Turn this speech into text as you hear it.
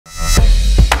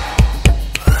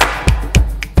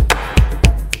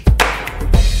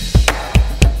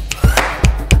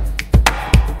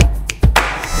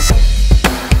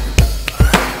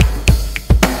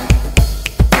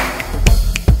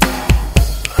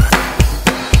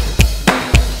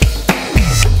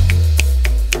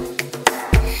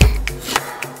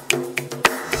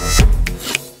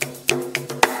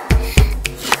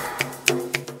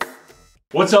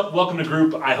What's up? Welcome to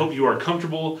group. I hope you are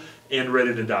comfortable and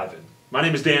ready to dive in. My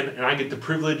name is Dan, and I get the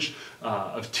privilege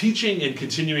of teaching and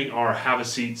continuing our Have a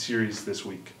Seat series this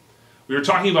week. We are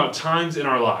talking about times in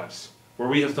our lives where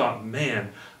we have thought,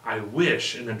 man, I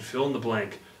wish, and then fill in the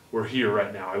blank, were here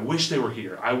right now. I wish they were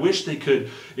here. I wish they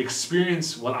could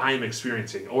experience what I am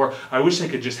experiencing, or I wish they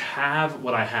could just have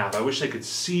what I have. I wish they could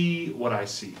see what I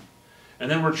see. And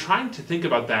then we're trying to think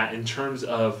about that in terms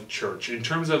of church, in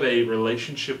terms of a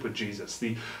relationship with Jesus.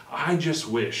 I just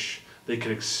wish they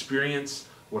could experience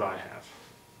what I have.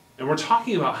 And we're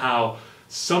talking about how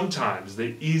sometimes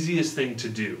the easiest thing to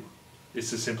do is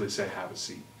to simply say, have a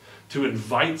seat. To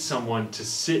invite someone to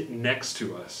sit next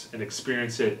to us and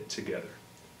experience it together.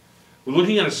 We're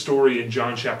looking at a story in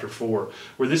John chapter 4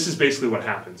 where this is basically what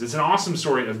happens. It's an awesome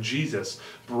story of Jesus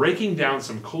breaking down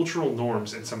some cultural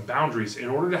norms and some boundaries in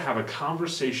order to have a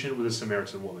conversation with a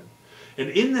Samaritan woman. And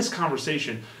in this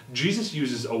conversation, Jesus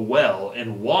uses a well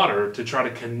and water to try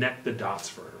to connect the dots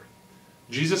for her.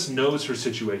 Jesus knows her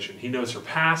situation. He knows her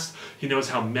past. He knows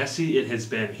how messy it has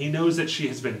been. He knows that she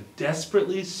has been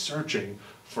desperately searching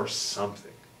for something.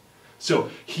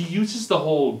 So he uses the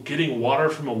whole getting water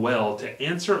from a well to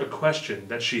answer a question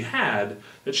that she had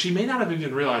that she may not have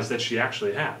even realized that she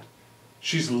actually had.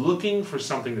 She's looking for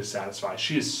something to satisfy.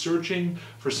 She is searching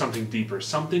for something deeper,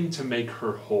 something to make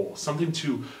her whole, something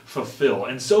to fulfill.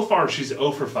 And so far she's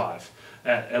 0 for 5,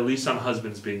 at least on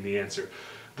husbands being the answer.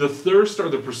 The thirst or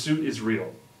the pursuit is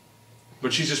real.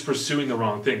 But she's just pursuing the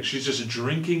wrong things. She's just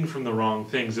drinking from the wrong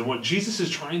things. And what Jesus is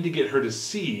trying to get her to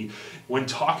see when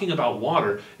talking about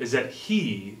water is that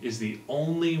He is the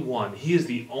only one. He is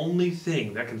the only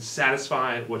thing that can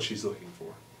satisfy what she's looking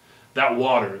for. That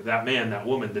water, that man, that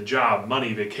woman, the job,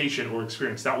 money, vacation, or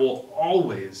experience, that will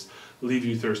always leave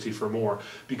you thirsty for more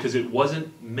because it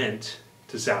wasn't meant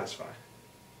to satisfy.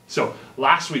 So,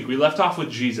 last week we left off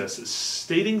with Jesus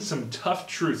stating some tough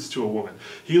truths to a woman.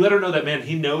 He let her know that, man,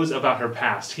 He knows about her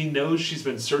past. He knows she's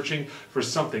been searching for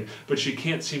something, but she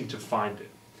can't seem to find it.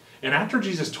 And after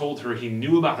Jesus told her He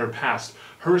knew about her past,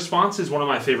 her response is one of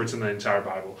my favorites in the entire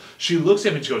Bible. She looks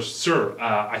at him and she goes, "Sir,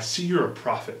 I see you're a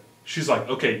prophet." She's like,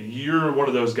 okay, you're one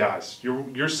of those guys.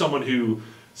 You're someone who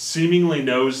seemingly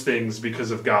knows things because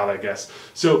of God, I guess.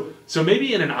 So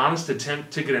maybe in an honest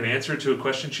attempt to get an answer to a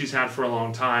question she's had for a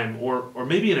long time, or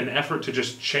maybe in an effort to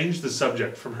just change the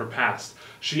subject from her past,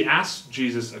 she asks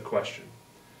Jesus a question.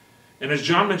 And as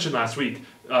John mentioned last week,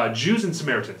 Jews and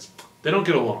Samaritans, they don't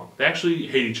get along. They actually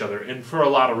hate each other, and for a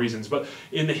lot of reasons. But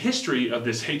in the history of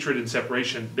this hatred and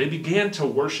separation, they began to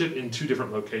worship in 2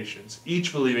 different locations,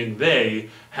 each believing they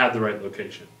had the right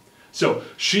location. So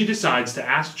she decides to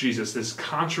ask Jesus this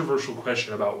controversial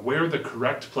question about where the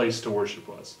correct place to worship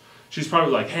was. She's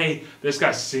probably like, hey, this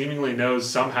guy seemingly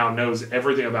somehow knows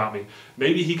everything about me.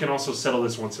 Maybe he can also settle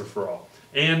this once and for all.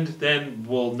 And then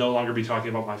we'll no longer be talking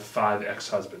about my 5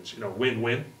 ex-husbands.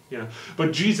 Win-win.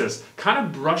 But Jesus kind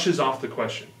of brushes off the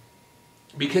question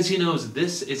because He knows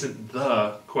this isn't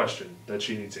the question that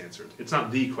she needs answered. It's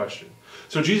not the question.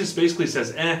 So Jesus basically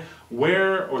says,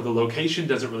 where or the location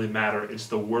doesn't really matter. It's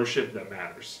the worship that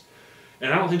matters.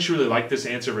 And I don't think she really liked this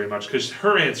answer very much because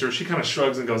her answer, she kind of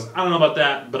shrugs and goes, I don't know about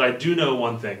that, but I do know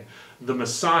one thing. The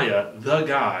Messiah, the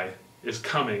guy, is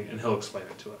coming and He'll explain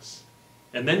it to us.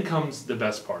 And then comes the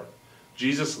best part.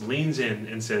 Jesus leans in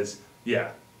and says,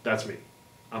 yeah, that's me.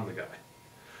 I'm the guy.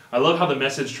 I love how the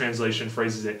Message translation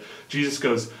phrases it. Jesus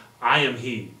goes, I am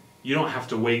He. You don't have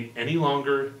to wait any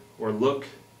longer or look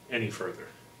any further.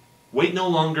 Wait no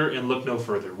longer and look no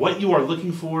further. What you are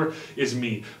looking for is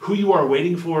me. Who you are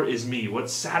waiting for is me. What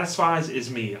satisfies is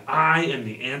me. I am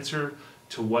the answer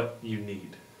to what you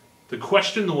need. The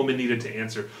question the woman needed to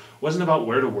answer wasn't about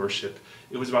where to worship.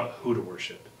 It was about who to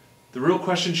worship. The real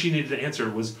question she needed to answer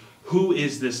was, who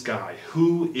is this guy?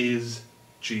 Who is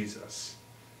Jesus?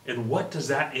 And what does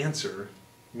that answer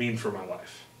mean for my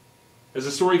life? As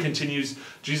the story continues,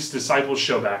 Jesus' disciples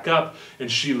show back up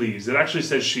and she leaves. It actually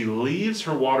says she leaves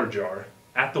her water jar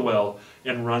at the well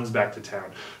and runs back to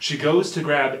town. She goes to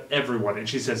grab everyone and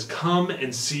she says, come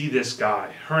and see this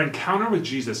guy. Her encounter with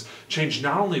Jesus changed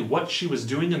not only what she was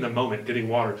doing in the moment, getting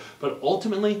water, but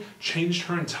ultimately changed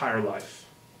her entire life.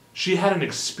 She had an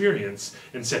experience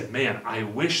and said, man, I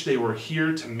wish they were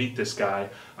here to meet this guy.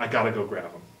 I gotta go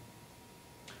grab him.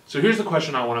 So here's the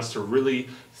question I want us to really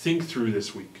think through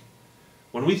this week.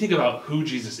 When we think about who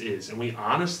Jesus is and we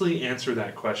honestly answer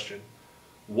that question,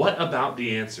 what about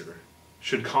the answer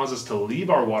should cause us to leave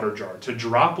our water jar, to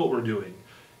drop what we're doing,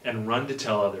 and run to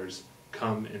tell others,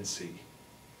 come and see?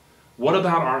 What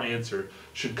about our answer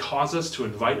should cause us to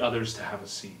invite others to have a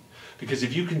seat? Because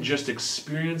if you can just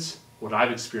experience what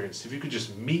I've experienced, if you could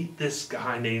just meet this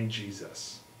guy named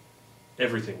Jesus,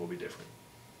 everything will be different.